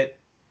play it,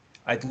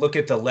 I'd look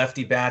at the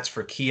lefty bats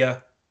for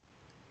Kia.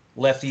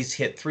 Lefties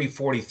hit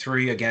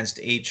 343 against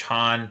H.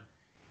 Han.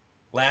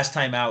 Last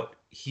time out,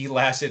 he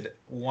lasted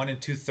 1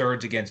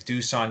 2/3 against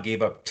Doosan,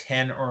 gave up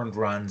 10 earned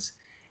runs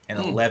and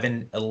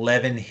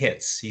 11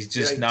 hits. He's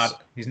just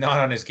not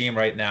on his game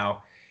right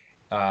now.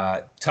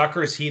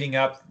 Tucker is heating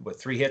up with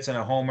 3 hits and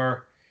a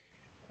homer.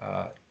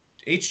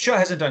 H. Cha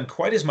hasn't done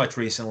quite as much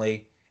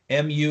recently.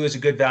 MU is a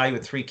good value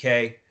at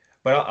 3K,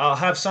 but I'll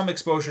have some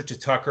exposure to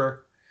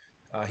Tucker.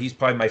 He's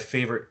probably my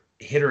favorite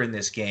hitter in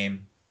this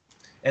game.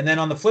 And then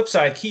on the flip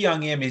side, Ki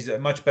Young Im, he's a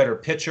much better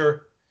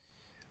pitcher.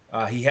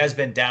 He has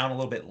been down a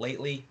little bit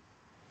lately,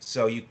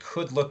 so you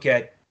could look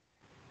at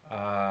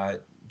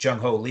Jung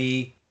Ho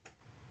Lee,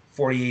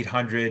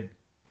 4,800.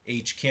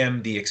 H.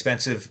 Kim, the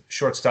expensive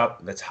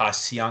shortstop, that's Ha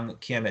Seung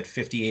Kim at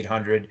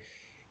 5,800.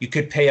 You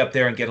could pay up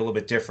there and get a little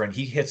bit different.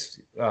 He hits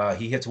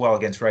well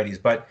against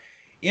righties, but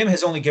Im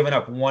has only given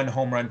up 1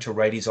 home run to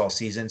righties all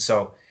season.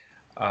 So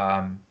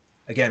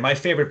again, my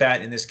favorite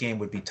bat in this game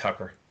would be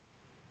Tucker.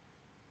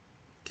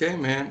 Okay,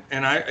 man.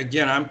 And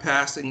I'm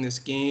passing this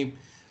game.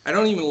 I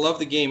don't even love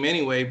the game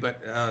anyway,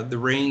 but the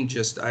rain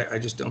I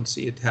just don't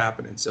see it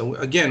happening. So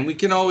again, we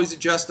can always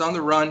adjust on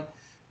the run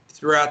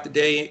throughout the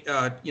day.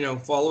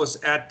 Follow us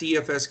at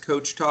DFS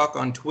Coach Talk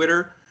on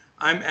Twitter.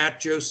 I'm at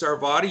Joe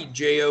Sarvadi,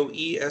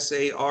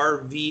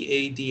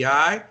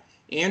 JoeSarvadi.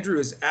 Andrew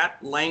is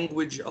at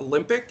Language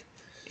Olympic,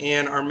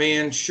 and our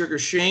man Sugar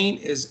Shane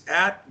is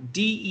at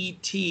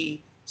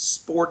DET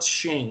Sports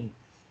Shane.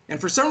 And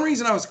for some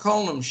reason, I was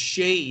calling him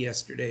Shay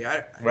yesterday.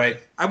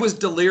 I was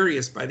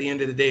delirious by the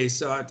end of the day,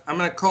 so I'm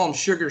going to call him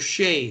Sugar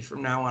Shay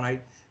from now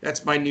on.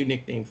 That's my new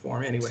nickname for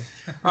him anyway.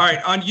 All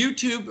right, on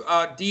YouTube,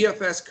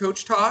 DFS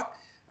Coach Talk.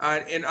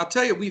 And I'll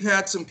tell you, we've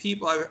had some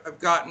people, I've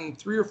gotten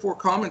 3 or 4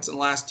 comments in the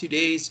last 2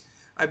 days.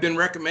 I've been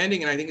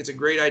recommending, and I think it's a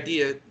great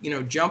idea,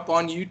 jump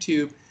on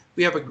YouTube.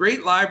 We have a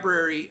great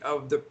library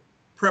of the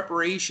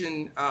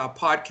preparation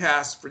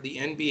podcasts for the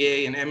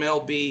NBA and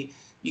MLB.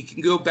 You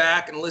can go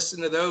back and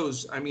listen to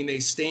those. I mean,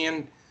 they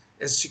stand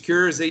as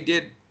secure as they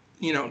did,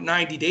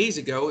 90 days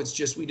ago. It's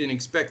just we didn't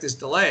expect this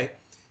delay.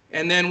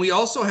 And then we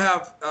also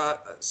have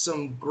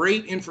some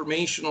great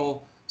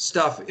informational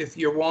stuff if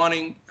you're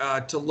wanting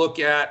to look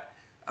at,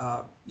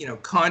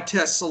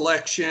 contest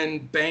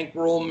selection,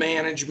 bankroll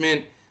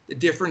management, the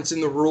difference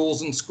in the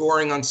rules and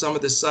scoring on some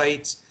of the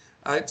sites.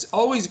 It's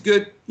always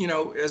good,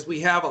 as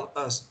we have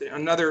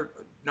another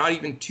not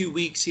even 2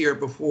 weeks here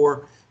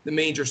before the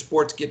major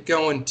sports get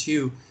going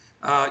to,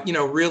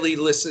 really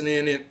listen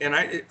in.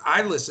 And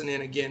I listen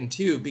in again,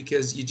 too,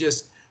 because you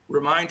just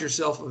remind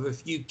yourself of a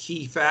few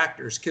key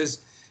factors. Because,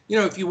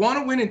 if you want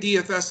to win in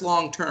DFS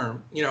long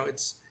term, and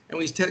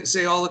we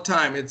say all the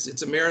time,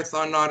 it's a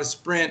marathon, not a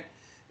sprint.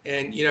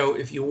 And,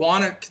 if you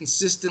want to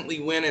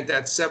consistently win at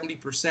that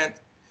 70%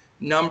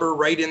 number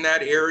right in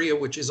that area,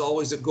 which is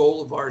always a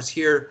goal of ours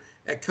here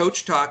at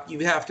Coach Talk, you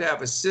have to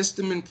have a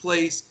system in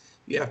place.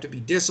 You have to be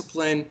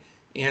disciplined.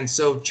 And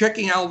so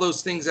checking all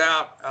those things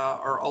out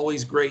are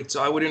always great.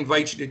 So I would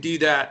invite you to do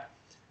that,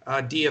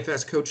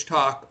 DFS Coach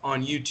Talk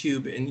on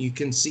YouTube, and you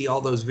can see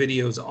all those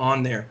videos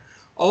on there.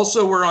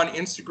 Also, we're on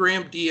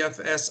Instagram,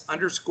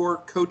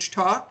 DFS_Coach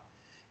Talk.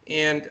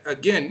 And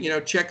again,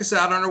 check us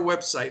out on our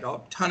website. A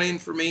ton of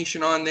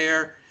information on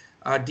there,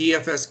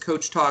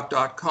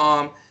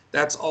 dfscoachtalk.com.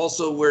 That's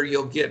also where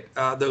you'll get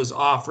those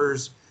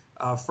offers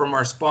from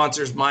our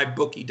sponsors,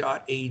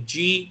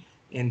 mybookie.ag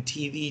and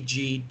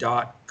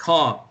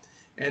tvg.com.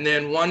 And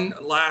then one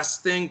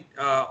last thing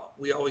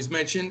we always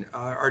mention,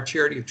 our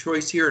charity of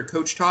choice here at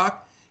Coach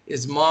Talk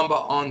is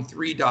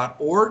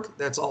mambaon3.org.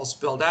 That's all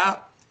spelled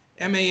out,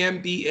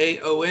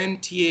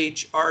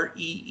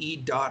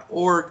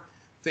 mambaontree.org.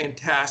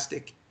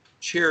 Fantastic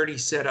charity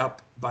set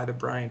up by the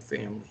Bryant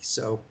family.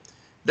 So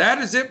that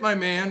is it, my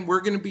man. We're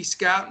going to be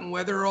scouting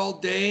weather all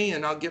day,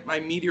 and I'll get my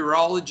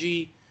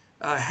meteorology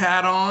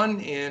hat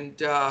on,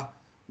 and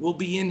we'll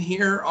be in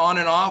here on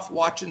and off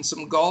watching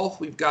some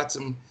golf. We've got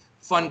some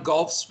fun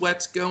golf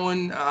sweats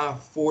going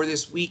for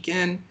this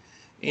weekend.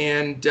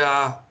 And,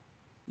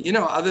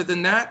 other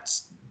than that,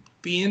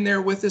 being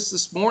there with us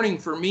this morning,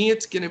 for me,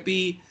 it's going to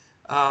be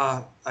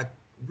a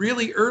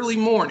really early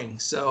morning.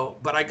 So,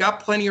 but I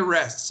got plenty of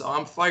rest, so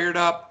I'm fired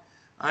up.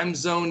 I'm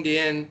zoned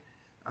in,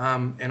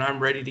 and I'm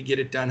ready to get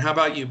it done. How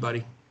about you,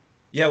 buddy?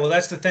 Yeah, well,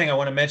 that's the thing I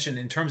want to mention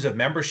in terms of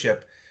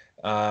membership.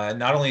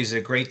 Not only is it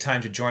a great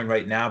time to join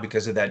right now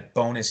because of that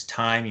bonus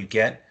time you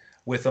get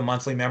with a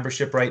monthly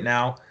membership right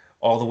now,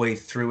 all the way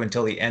through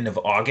until the end of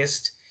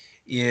August,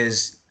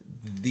 is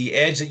the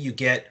edge that you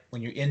get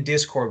when you're in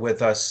Discord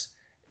with us.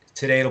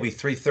 Today it'll be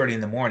 3:30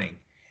 in the morning.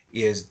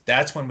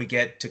 That's when we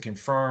get to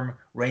confirm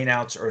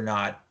rainouts or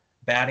not,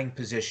 batting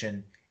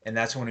position, and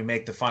that's when we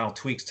make the final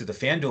tweaks to the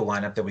FanDuel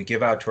lineup that we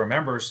give out to our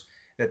members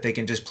that they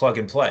can just plug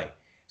and play.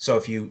 So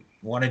if you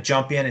want to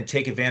jump in and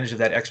take advantage of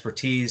that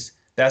expertise,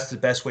 that's the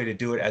best way to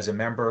do it as a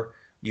member.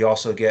 You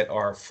also get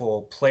our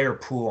full player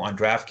pool on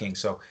DraftKings.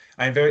 So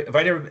I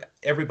invite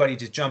everybody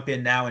to jump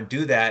in now and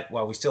do that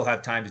while we still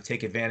have time to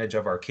take advantage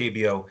of our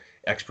KBO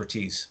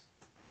expertise.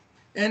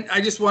 And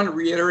I just want to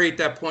reiterate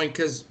that point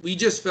because we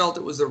just felt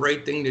it was the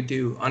right thing to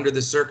do under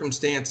the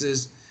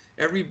circumstances.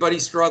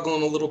 Everybody's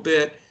struggling a little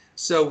bit.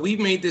 So we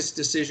made this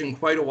decision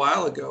quite a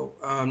while ago.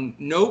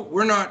 No,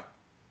 we're not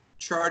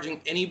charging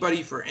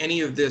anybody for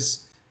any of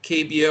this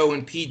KBO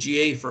and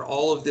PGA for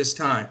all of this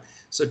time.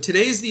 So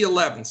today's the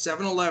 11th,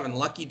 7/11,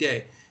 lucky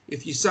day.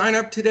 If you sign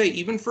up today,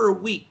 even for a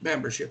week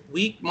membership,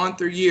 week,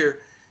 month, or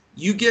year,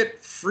 you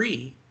get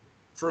free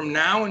from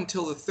now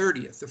until the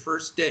 30th, the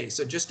first day.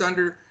 So just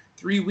under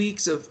 3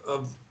 weeks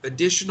of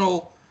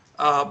additional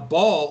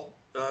ball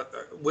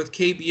with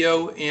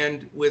KBO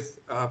and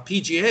with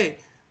PGA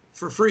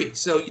for free.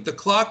 So the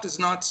clock does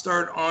not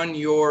start on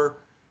your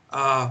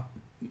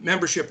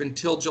membership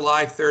until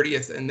July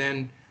 30th, and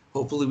then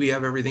hopefully we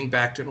have everything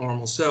back to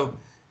normal. So,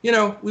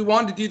 we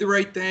wanted to do the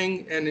right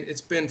thing, and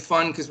it's been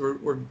fun because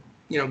we're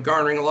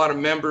garnering a lot of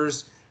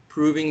members,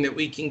 proving that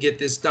we can get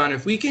this done.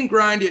 If we can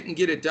grind it and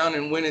get it done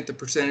and win at the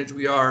percentage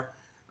we are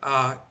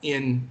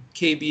in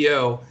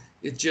KBO,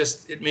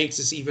 it makes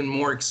us even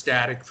more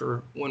ecstatic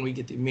for when we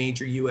get the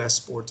major U.S.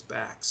 sports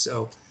back.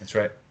 So that's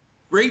right.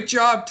 Great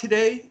job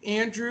today,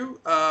 Andrew.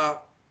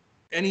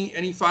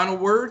 Any final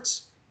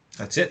words?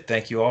 That's it.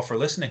 Thank you all for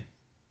listening.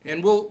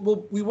 And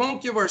we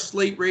won't give our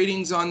slate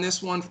ratings on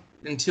this one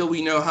until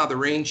we know how the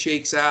rain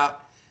shakes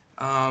out.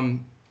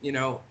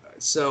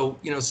 So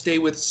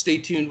stay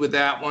tuned with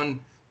that one.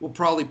 We'll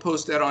probably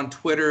post that on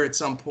Twitter at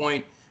some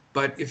point.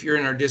 But if you're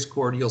in our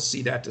Discord, you'll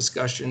see that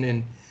discussion.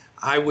 And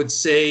I would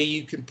say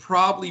you can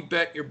probably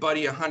bet your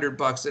buddy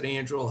 $100 that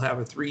Andrew will have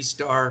a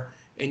 3-star,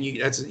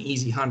 and that's an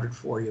easy 100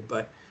 for you.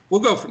 But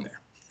we'll go from there.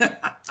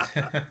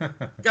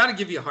 Got to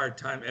give you a hard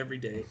time every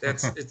day. It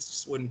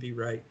just wouldn't be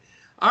right.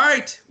 All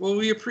right. Well,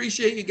 we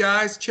appreciate you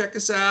guys. Check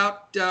us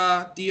out,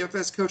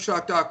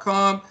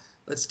 dfscoachtalk.com.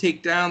 Let's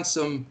take down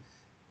some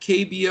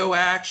KBO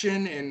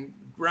action and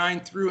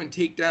grind through and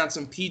take down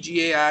some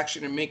PGA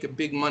action and make a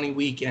big money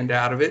weekend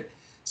out of it.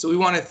 So we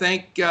want to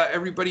thank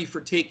everybody for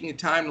taking the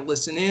time to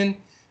listen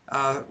in.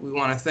 We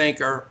want to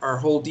thank our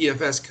whole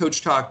DFS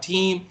Coach Talk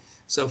team.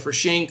 So for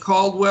Shane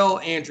Caldwell,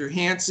 Andrew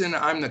Hansen,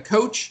 I'm the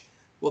coach.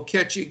 We'll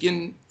catch you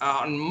again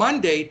on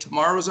Monday.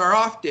 Tomorrow's our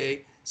off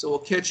day. So we'll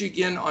catch you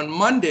again on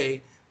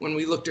Monday when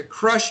we look to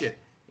crush it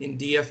in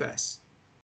DFS.